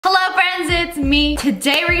it's me.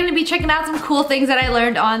 Today we're gonna be checking out some cool things that I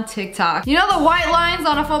learned on TikTok. You know the white lines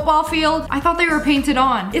on a football field? I thought they were painted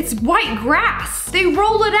on. It's white grass. They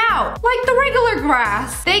roll it out like the regular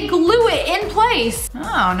grass. They glue it in place.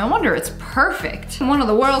 Oh, no wonder it's perfect. One of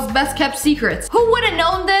the world's best kept secrets. Who would have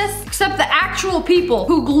known this except the actual people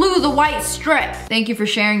who glue the white strip? Thank you for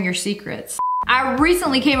sharing your secrets. I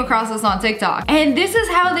recently came across this on TikTok, and this is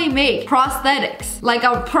how they make prosthetics. Like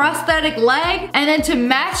a prosthetic leg, and then to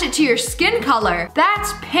match it to your skin color,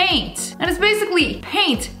 that's paint. And it's basically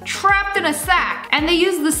paint trapped in a sack. And they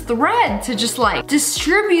use this thread to just like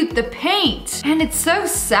distribute the paint. And it's so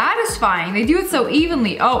satisfying. They do it so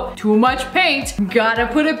evenly. Oh, too much paint, gotta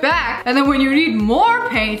put it back. And then when you need more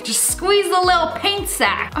paint, just squeeze the little paint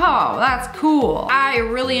sack. Oh, that's cool. I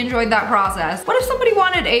really enjoyed that process. What if somebody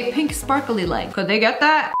wanted a pink sparkly leg? Could they get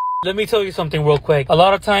that? Let me tell you something real quick. A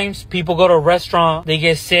lot of times people go to a restaurant, they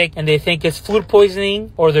get sick and they think it's food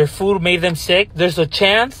poisoning or their food made them sick. There's a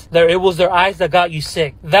chance that it was their eyes that got you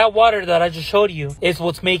sick. That water that I just showed you is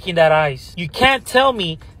what's making that ice. You can't tell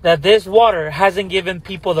me that this water hasn't given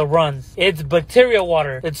people the runs. It's bacteria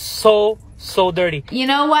water. It's so dirty. You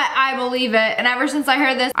know what? I believe it. And ever since I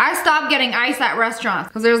heard this, I stopped getting ice at restaurants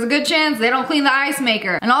because there's a good chance they don't clean the ice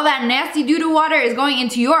maker. And all that nasty doo-doo water is going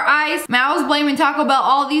into your ice. Man, I was blaming Taco Bell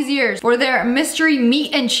all these years for their mystery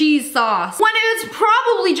meat and cheese sauce when it was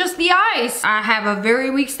probably just the ice. I have a very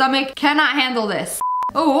weak stomach, cannot handle this.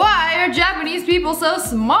 Oh, why are Japanese people so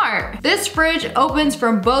smart? This fridge opens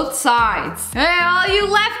from both sides. Hey, all you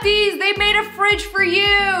lefties, they made a fridge for you.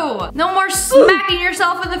 No more smacking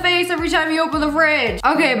yourself in the face every time you open the fridge.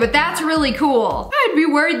 Okay, but that's really cool. I'd be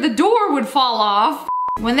worried the door would fall off.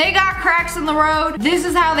 When they got cracks in the road, this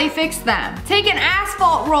is how they fixed them. Take an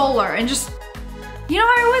asphalt roller and just... You know,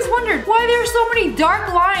 I always wondered why there are so many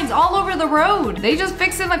dark lines all over the road. They just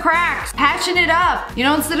fixing the cracks, patching it up. You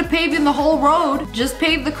know, instead of paving the whole road, just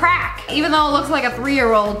pave the crack. Even though it looks like a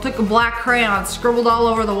 3-year-old took a black crayon, scribbled all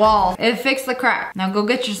over the wall, it fixed the crack. Now go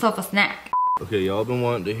get yourself a snack. Okay, y'all been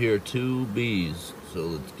wanting to hear 2 bees, so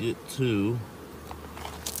let's get 2.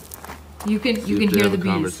 You can hear the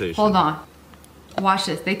bees. Hold on. Watch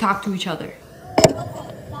this. They talk to each other.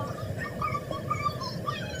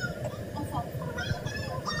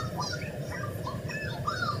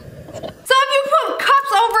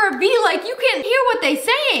 Bee, like, you can hear what they're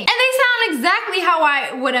saying. And they sound exactly how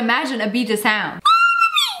I would imagine a bee to sound.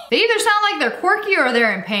 They either sound like they're quirky or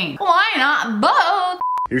they're in pain. Why not both?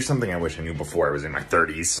 Here's something I wish I knew before I was in my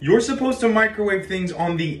 30s. You're supposed to microwave things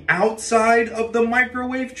on the outside of the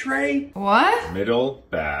microwave tray? What? Middle,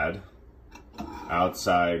 bad.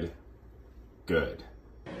 Outside, good.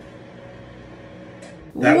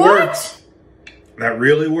 That works. That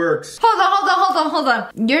really works. Hold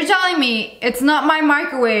on. You're telling me it's not my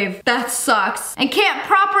microwave that sucks and can't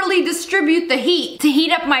properly distribute the heat to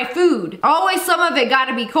heat up my food. Always some of it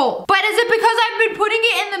gotta be cold. But is it because I've been putting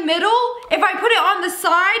it in the middle? If I put it on the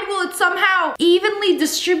side, will it somehow evenly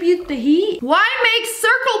distribute the heat? Why make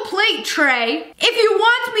circle plate tray if you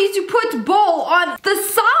want me to put bowl on the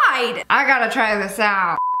side? I gotta try this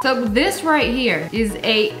out. So this right here is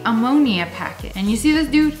a ammonia packet. And you see this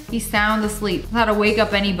dude? He's sound asleep. How to wake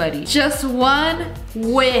up anybody. Just one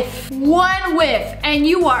whiff. One whiff. And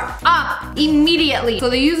you are up immediately. So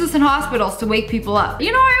they use this in hospitals to wake people up.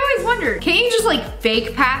 You know, I always wondered, can't you just like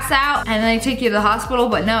fake pass out and then they take you to the hospital?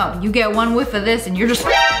 But no, you get one whiff of this and you're just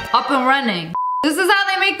up and running. This is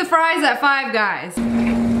how they make the fries at Five Guys.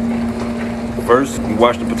 First, you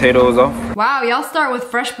wash the potatoes off. Wow, y'all start with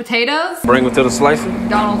fresh potatoes? Bring them to the slicer.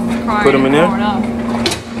 Donald's is crying. Put them in there. Oh,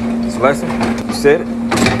 no. Slice it. You said it.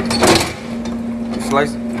 You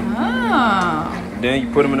slice it. Oh. Then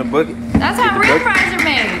you put them in a bucket. That's how real fries are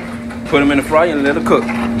made. Put them in the fryer and let it cook.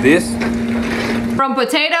 This. From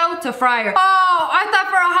potato to fryer. Oh, I thought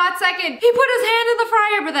for a hot second he put his hand in the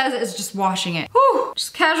fryer, but that is just washing it. Whew.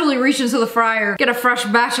 Just casually reach into the fryer, get a fresh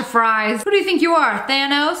batch of fries. Who do you think you are,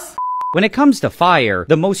 Thanos? When it comes to fire,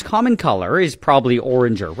 the most common color is probably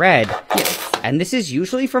orange or red. Yes. And this is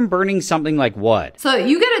usually from burning something like wood. So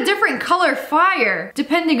you get a different color fire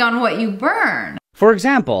depending on what you burn. For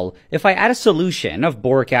example, if I add a solution of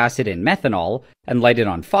boric acid and methanol and light it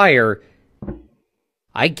on fire,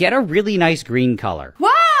 I get a really nice green color.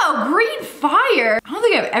 Wow, green fire? I don't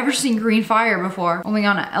think I've ever seen green fire before, only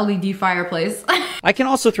on an LED fireplace. I can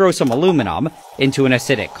also throw some aluminum into an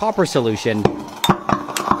acidic copper solution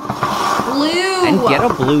and get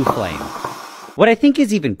a blue flame. What I think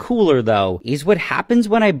is even cooler though, is what happens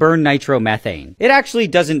when I burn nitromethane. It actually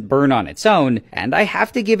doesn't burn on its own, and I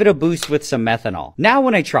have to give it a boost with some methanol. Now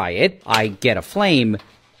when I try it, I get a flame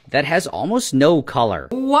that has almost no color.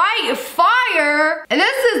 White fire?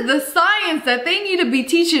 This is the science science that they need to be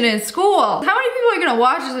teaching in school. How many people are gonna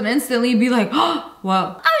watch this and instantly be like, oh,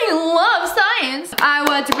 well, I love science. I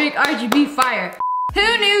want to make RGB fire.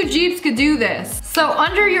 Who knew Jeeps could do this? So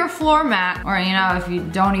under your floor mat, or you know, if you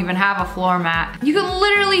don't even have a floor mat, you can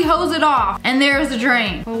literally hose it off and there's the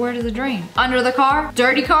drain. Well, where does the drain? Under the car?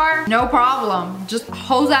 Dirty car? No problem. Just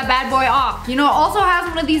hose that bad boy off. You know, it also has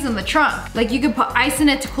one of these in the trunk. Like you could put ice in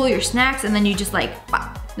it to cool your snacks and then you just like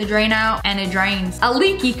pop the drain out and it drains. A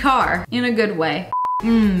leaky car in a good way.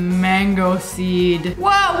 Mango seed.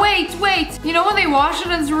 Whoa, wait. You know when they wash it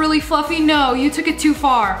and it's really fluffy? No, you took it too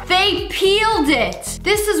far. They peeled it.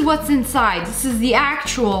 This is what's inside. This is the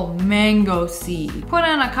actual mango seed. Put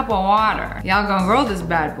in a cup of water. Y'all gonna grow this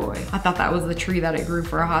bad boy. I thought that was the tree that it grew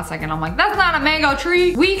for a hot second. I'm like, that's not a mango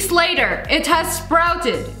tree. Weeks later, it has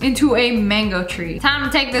sprouted into a mango tree. Time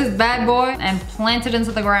to take this bad boy and plant it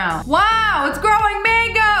into the ground. Wow, it's growing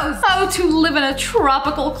mangoes. Oh, to live in a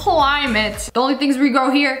tropical climate. The only things we grow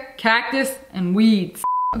here, cactus and weeds.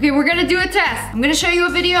 Okay, we're gonna do a test. I'm gonna show you a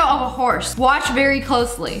video of a horse. Watch very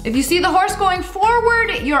closely. If you see the horse going forward,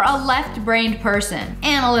 you're a left-brained person.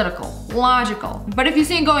 Analytical, logical. But if you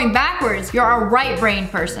see it going backwards, you're a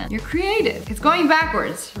right-brained person. You're creative. It's going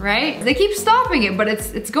backwards, right? They keep stopping it, but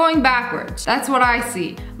it's going backwards. That's what I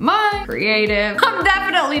see. My creative. I'm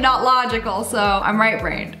definitely not logical, so I'm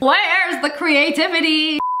right-brained. Where's the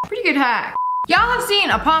creativity? Pretty good hack. Y'all have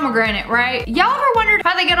seen a pomegranate, right? Y'all ever wondered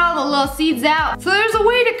how they get all the little seeds out? So there's a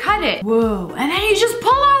way to cut it. Whoa, and then you just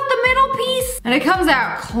pull out the middle piece and it comes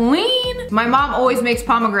out clean. My mom always makes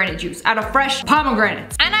pomegranate juice out of fresh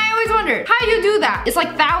pomegranates. And I always wondered, how you do that? It's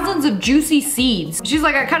like thousands of juicy seeds. She's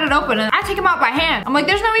like, I cut it open and I take them out by hand. I'm like,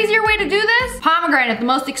 there's no easier way to do this? Pomegranate, the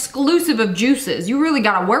most exclusive of juices. You really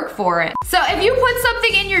gotta work for it. So if you put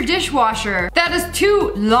something in your dishwasher that is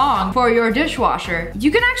too long for your dishwasher,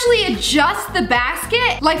 you can actually adjust the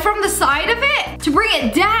basket, like from the side of it, to bring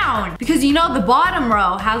it down. Because you know the bottom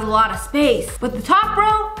row has a lot of space, but the top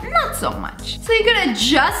row, not so much. So you can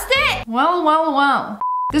adjust it? Well.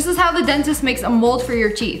 This is how the dentist makes a mold for your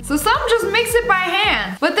teeth. So some just mix it by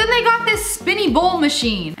hand, but then they got this spinny bowl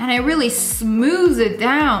machine and it really smooths it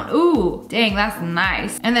down. Ooh, dang, that's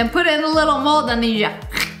nice. And then put it in a little mold and then you just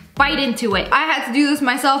bite into it. I had to do this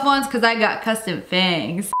myself once because I got custom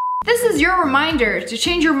fangs. This is your reminder to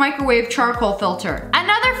change your microwave charcoal filter.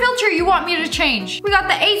 Another filter you want me to change. We got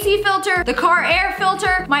the AC filter, the car air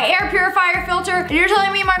filter, my air purifier filter, and you're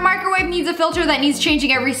telling me my microwave needs a filter that needs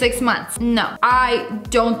changing every 6 months. No, I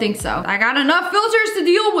don't think so. I got enough filters to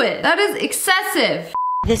deal with. That is excessive.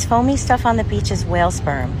 This foamy stuff on the beach is whale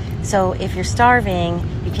sperm. So if you're starving,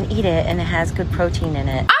 you can eat it and it has good protein in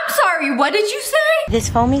it. I'm sorry, what did you say? This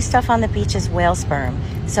foamy stuff on the beach is whale sperm.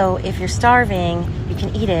 So if you're starving, you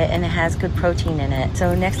can eat it and it has good protein in it.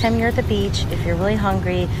 So next time you're at the beach, if you're really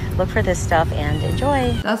hungry, look for this stuff and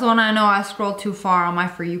enjoy. That's when I know I scrolled too far on my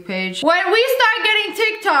For You page. When we start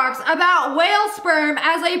getting TikToks about whale sperm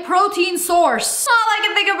as a protein source. All I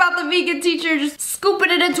can think about the vegan teacher just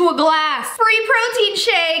scooping it into a glass. Free protein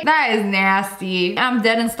shake. That is nasty. I'm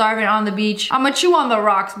dead and starving on the beach. I'm gonna chew on the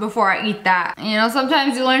rocks before I eat that. You know,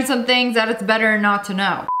 sometimes you learn some things that it's better not to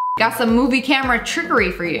know. Got some movie camera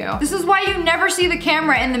trickery for you. This is why you never see the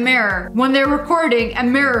camera in the mirror when they're recording a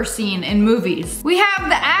mirror scene in movies. We have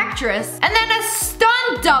the actress and then a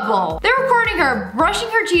stunt double. They're recording her brushing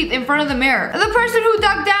her teeth in front of the mirror. The person who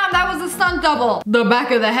dug down, that was a stunt double. The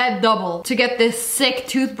back of the head double to get this sick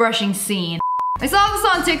toothbrushing scene. I saw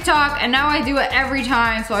this on TikTok and now I do it every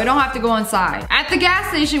time so I don't have to go inside. At the gas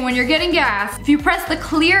station when you're getting gas, if you press the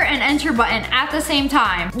clear and enter button at the same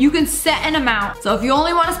time, you can set an amount. So if you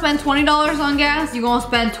only want to spend $20 on gas, you're gonna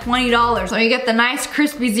spend $20. So you get the nice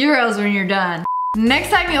crispy zeros when you're done. Next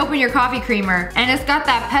time you open your coffee creamer and it's got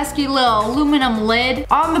that pesky little aluminum lid,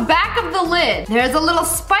 on the back of the lid, there's a little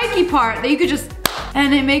spiky part that you could just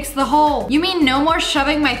and it makes the hole. You mean no more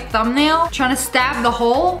shoving my thumbnail trying to stab the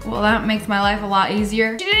hole? Well, that makes my life a lot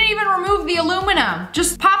easier. She didn't even remove the aluminum.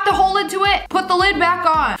 Just pop the hole into it, put the lid back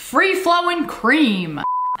on. Free flowing cream.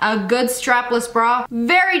 A good strapless bra,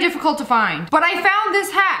 very difficult to find. But I found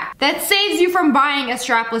this hack that saves you from buying a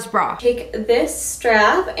strapless bra. Take this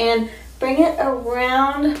strap and bring it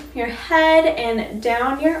around your head and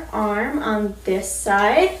down your arm on this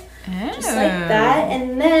side. Oh. Just like that,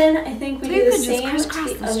 and then I think we So do the same to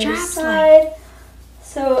the other side.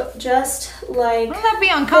 So just like wouldn't that be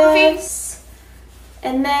uncomfy? this.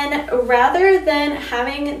 And then rather than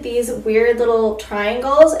having these weird little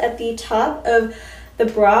triangles at the top of the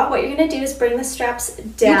bra, what you're gonna do is bring the straps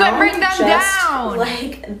down. You gotta bring them just down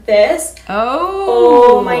like this.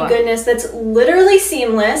 Oh. Oh my goodness, that's literally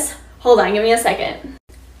seamless. Hold on, give me a second.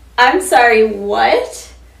 I'm sorry,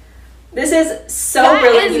 what? This is so That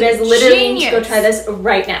brilliant. is You guys literally need to go genius. try this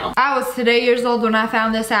right now. I was today years old when I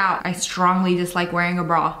found this out. I strongly dislike wearing a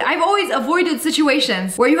bra. I've always avoided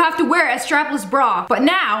situations where you have to wear a strapless bra, but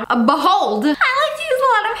now, behold, I like to use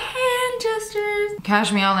a lot of hand gestures.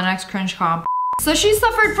 Cash me on the next cringe comp. So she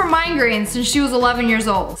suffered from migraines since she was 11 years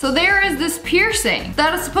old. So there is this piercing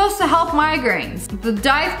that is supposed to help migraines. The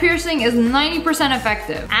dive piercing is 90%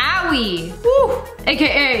 effective. Owie! Woo!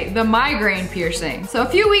 AKA the migraine piercing. So a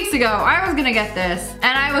few weeks ago, I was gonna get this,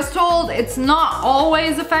 and I was told it's not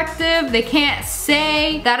always effective. They can't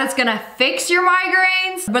say that it's gonna fix your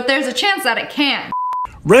migraines, but there's a chance that it can.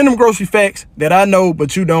 Random grocery facts that I know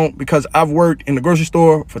but you don't because I've worked in the grocery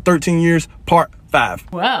store for 13 years, part 5.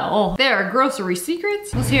 Well, there are grocery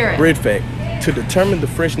secrets. Let's hear it. Bread fact. To determine the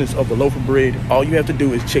freshness of a loaf of bread, all you have to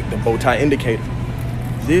do is check the bow tie indicator.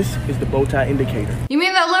 This is the bow tie indicator. You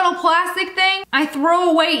mean that little plastic thing I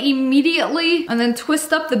throw away immediately and then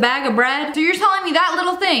twist up the bag of bread? So you're telling me that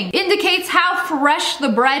little thing indicates how fresh the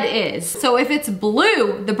bread is. So if it's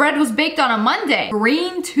blue, the bread was baked on a Monday.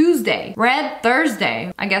 Green, Tuesday. Red,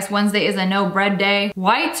 Thursday. I guess Wednesday is a no bread day.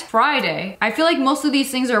 White, Friday. I feel like most of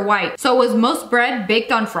these things are white. So was most bread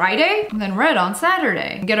baked on Friday? And then red on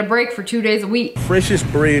Saturday. Get a break for 2 days a week. Freshest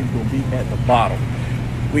bread will be at the bottom.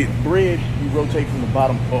 With bread, you rotate from the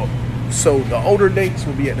bottom up. So the older dates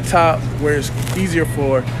will be at the top, where it's easier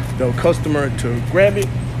for the customer to grab it,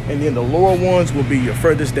 and then the lower ones will be your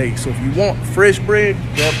furthest date. So if you want fresh bread,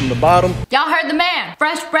 grab from the bottom. Y'all heard the man.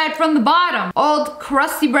 Fresh bread from the bottom. Old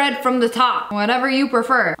crusty bread from the top. Whatever you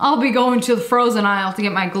prefer. I'll be going to the frozen aisle to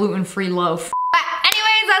get my gluten-free loaf.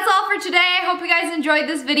 Anyways, that's all for today. I hope you guys enjoyed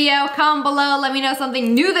this video. Comment below, let me know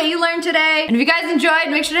something new that you learned today. And if you guys enjoyed,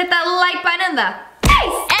 make sure to hit that like button in the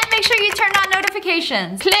face. And make sure you turn on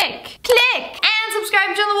notifications. Click, and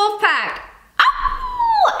subscribe to the wolf pack.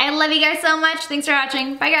 Oh, I love you guys so much. Thanks for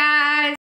watching. Bye guys.